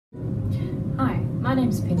Hi, my name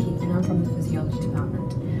is Pinky and I'm from the Physiology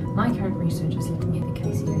Department. My current research is looking at the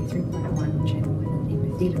KCa3.1 channel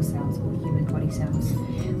within epithelial cells or human body cells.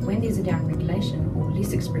 When there's a downregulation or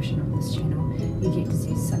less expression of this channel, you get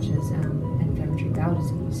disease such as inflammatory bowel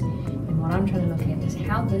disease. And what I'm trying to look at is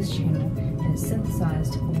how this channel is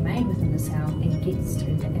synthesized or made within the cell and gets to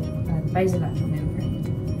the basolateral membrane.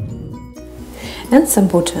 In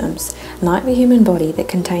simple terms, like the human body that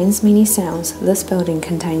contains many cells, this building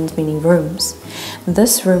contains many rooms.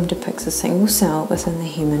 This room depicts a single cell within the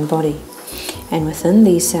human body. And within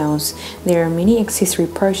these cells, there are many accessory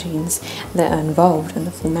proteins that are involved in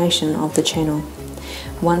the formation of the channel.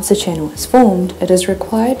 Once the channel is formed, it is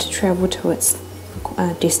required to travel to its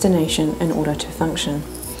destination in order to function.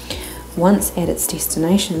 Once at its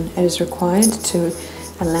destination, it is required to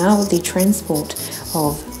allow the transport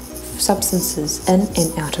of substances in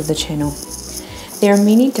and out of the channel. There are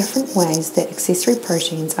many different ways that accessory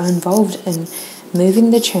proteins are involved in moving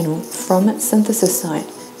the channel from its synthesis site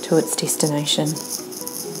to its destination.